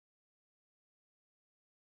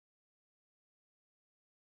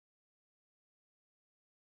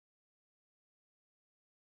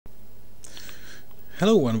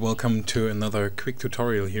Hello and welcome to another quick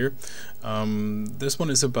tutorial here. This one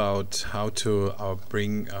is about how to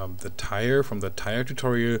bring the tire from the tire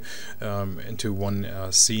tutorial into one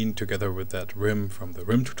scene together with that rim from the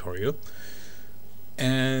rim tutorial.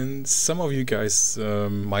 And some of you guys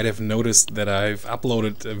might have noticed that I've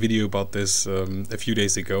uploaded a video about this a few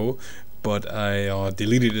days ago, but I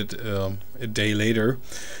deleted it a day later,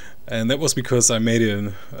 and that was because I made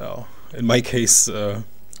in my case,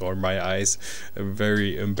 or my eyes, a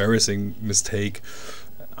very embarrassing mistake.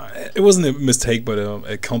 It wasn't a mistake, but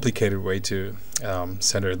a complicated way to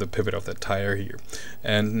center the pivot of that tire here.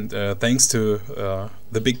 And thanks to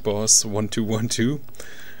the big boss 1212,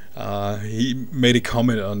 he made a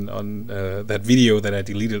comment on that video that I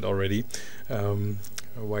deleted already,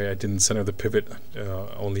 why I didn't center the pivot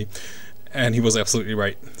only, and he was absolutely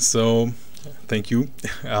right. So thank you.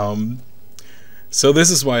 So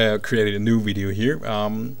this is why I created a new video here.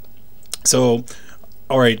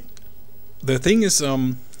 Alright, the thing is,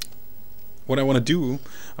 what I want to do,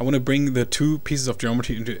 I want to bring the two pieces of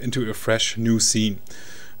geometry into a fresh new scene.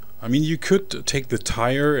 I mean, you could take the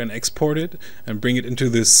tire and export it and bring it into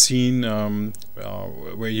this scene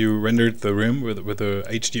where you rendered the rim with the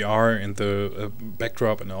HDR and the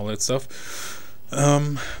backdrop and all that stuff.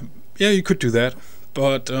 Yeah, you could do that.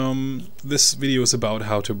 But this video is about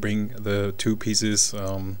how to bring the two pieces,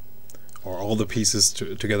 or all the pieces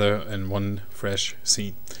together in one fresh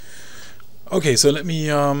scene. Okay, so let me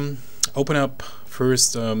open up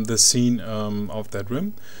first the scene of that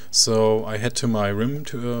rim. So I head to my rim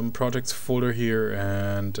projects folder here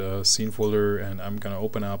and scene folder, and I'm gonna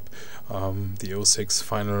open up the 06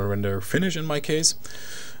 final render finish in my case.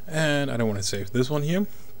 And I don't want to save this one here.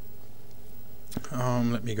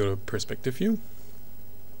 Let me go to perspective view.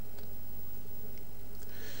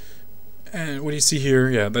 And what you see here,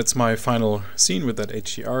 yeah, that's my final scene with that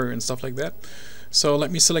HDR and stuff like that. So let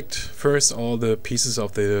me select first all the pieces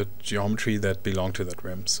of the geometry that belong to that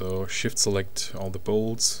rim. So shift select all the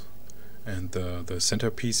bolts and the center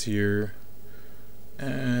piece here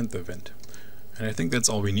and the vent. And I think that's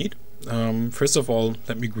all we need. First of all,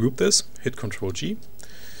 let me group this, hit Ctrl G.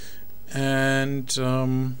 And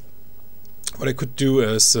what I could do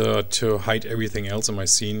is to hide everything else in my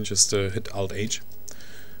scene, just hit Alt H.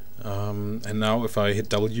 And now if I hit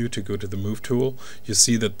W to go to the move tool, you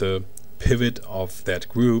see that the pivot of that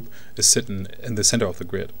group is sitting in the center of the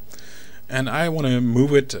grid. And I want to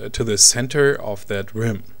move it to the center of that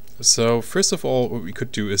rim. So first of all, what we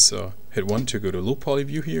could do is hit 1 to go to low poly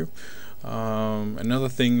view here. Another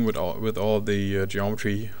thing with all the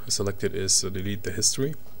geometry selected is delete the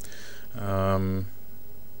history. And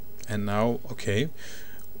now, okay,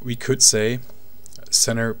 we could say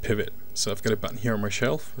center pivot. So I've got a button here on my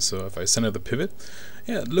shelf. So if I center the pivot,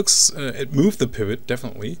 yeah, it looks, it moved the pivot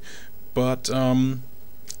definitely, but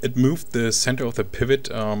it moved the center of the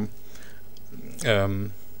pivot, or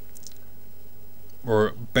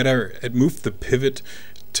better, it moved the pivot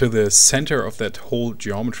to the center of that whole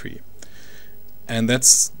geometry. And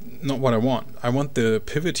that's not what I want. I want the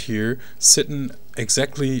pivot here sitting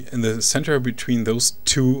exactly in the center between those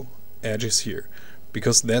two edges here,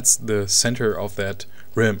 because that's the center of that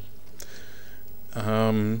rim.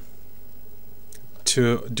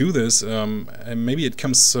 To do this, and maybe it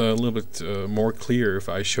comes a little bit more clear if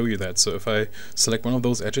I show you that. So if I select one of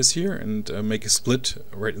those edges here and make a split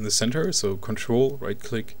right in the center, so Control, right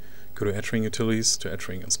click, go to Edge Ring Utilities, to Edge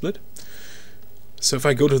Ring and Split. So if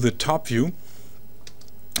I go to the top view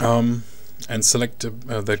and select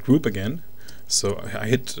that group again, so I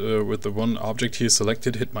hit with the one object here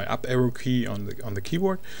selected, hit my up arrow key on the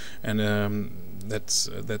keyboard, and that's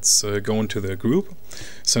going to the group.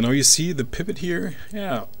 So now you see the pivot here.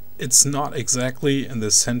 Yeah, it's not exactly in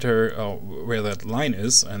the center where that line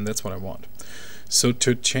is, and that's what I want. So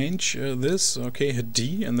to change this, okay, hit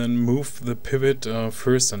D and then move the pivot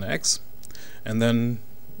first on X, and then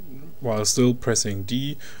while still pressing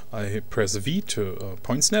D, I press V to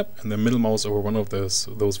point snap, and then middle mouse over one of those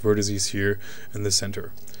vertices here in the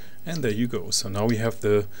center. And there you go. So now we have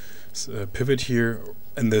the pivot here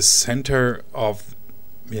in the center of,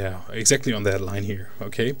 yeah, exactly on that line here.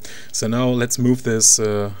 Okay, so now let's move this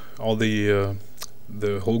all the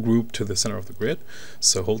whole group to the center of the grid.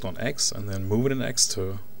 So hold on X and then move it in X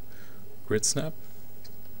to grid snap,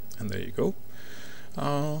 and there you go.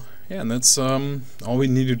 Yeah, and that's all we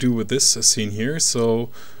need to do with this scene here. So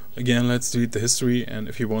again, let's delete the history, and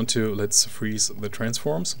if you want to, let's freeze the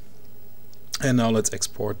transforms. And now let's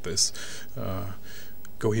export this.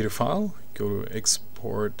 Go here to File, go to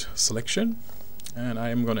Export Selection, and I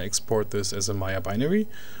am going to export this as a Maya binary.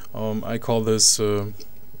 I call this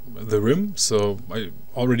the rim, so I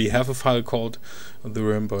already have a file called the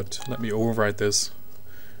rim, but let me overwrite this,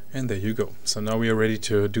 and there you go. So now we are ready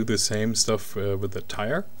to do the same stuff with the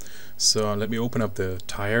tire. So let me open up the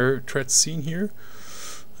tire tread scene here,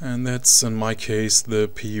 and that's in my case the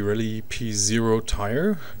Pirelli P0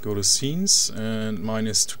 tire. Go to scenes, and mine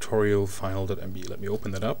is tutorial final.mb. Let me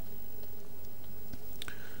open that up,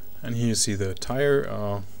 and here you see the tire.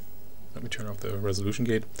 Let me turn off the resolution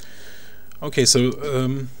gate. Okay, so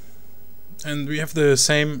and we have the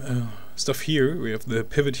same stuff here. We have the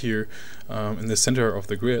pivot here in the center of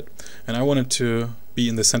the grid, and I wanted to be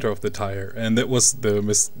in the center of the tire, and that was the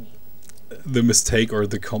mistake, or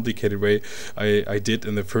the complicated way I did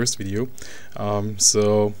in the first video.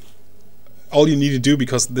 So all you need to do,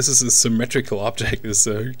 because this is a symmetrical object, is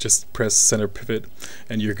just press center pivot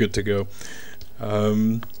and you're good to go.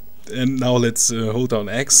 And now let's hold down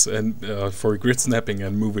X and for grid snapping,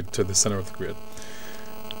 and move it to the center of the grid.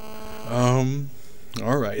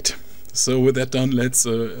 Alright, so with that done, let's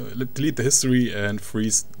delete the history and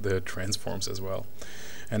freeze the transforms as well.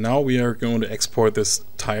 And now we are going to export this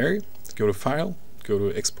tire. Go to File, go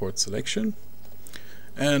to Export Selection,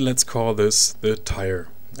 and let's call this the tire.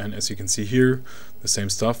 And as you can see here, the same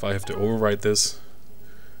stuff. I have to overwrite this,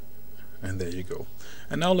 and there you go.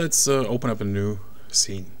 And now let's open up a new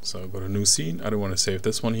scene. So go to New Scene. I don't want to save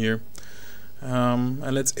this one here.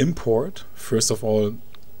 And let's import, first of all,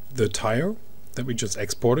 the tire that we just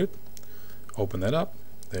exported. Open that up.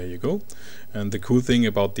 There you go. And the cool thing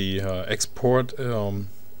about the export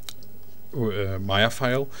Maya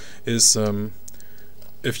file is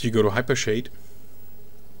if you go to Hypershade,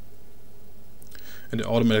 and it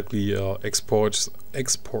automatically exports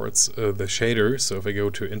the shader. So if I go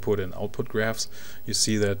to Input and Output Graphs, you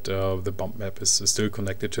see that the bump map is still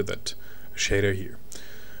connected to that shader here.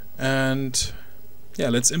 And yeah,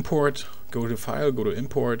 let's import. Go to File, go to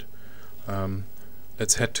Import.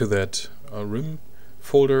 Let's head to that rim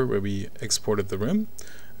folder where we exported the rim,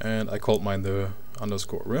 and I called mine the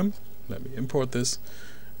 _rim. Let me import this,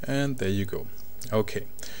 and there you go. Okay.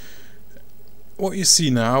 What you see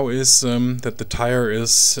now is that the tire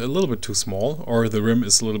is a little bit too small, or the rim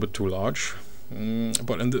is a little bit too large.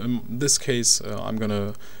 But in this case, I'm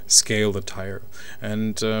gonna scale the tire.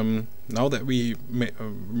 And now that we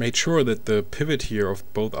made sure that the pivot here of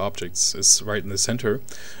both objects is right in the center,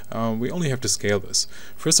 we only have to scale this.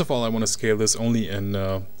 First of all, I want to scale this only in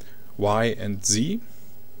Y and Z.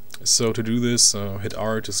 So to do this, hit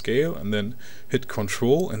R to scale, and then hit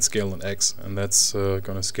Control and scale in X, and that's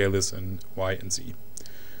gonna scale this in Y and Z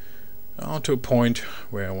to a point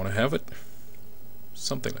where I want to have it,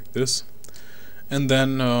 something like this. And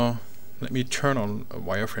then let me turn on a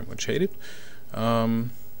wireframe when shaded.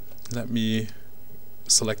 Let me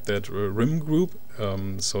select that rim group.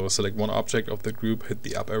 So select one object of the group, hit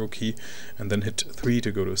the up arrow key, and then hit 3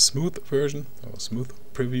 to go to smooth version, or smooth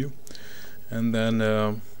preview. And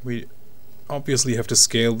then we obviously have to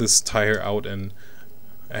scale this tire out in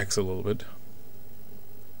X a little bit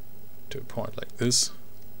to a point like this.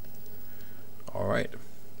 Alright,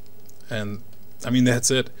 and I mean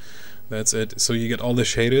that's it. So you get all the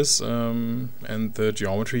shaders and the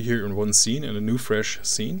geometry here in one scene, in a new fresh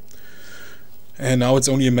scene. And now it's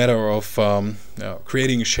only a matter of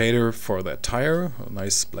creating a shader for that tire, a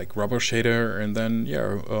nice like rubber shader, and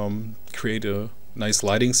then create a nice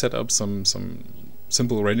lighting setup, some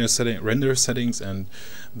simple render settings, and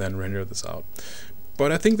then render this out.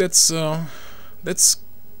 But I think that's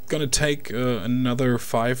gonna take another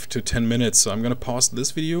 5 to 10 minutes, so I'm gonna pause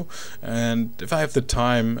this video, and if I have the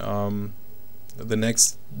time the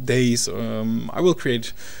next days, I will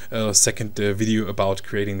create a second video about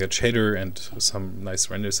creating the shader and some nice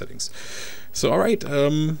render settings. So alright,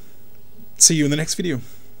 see you in the next video.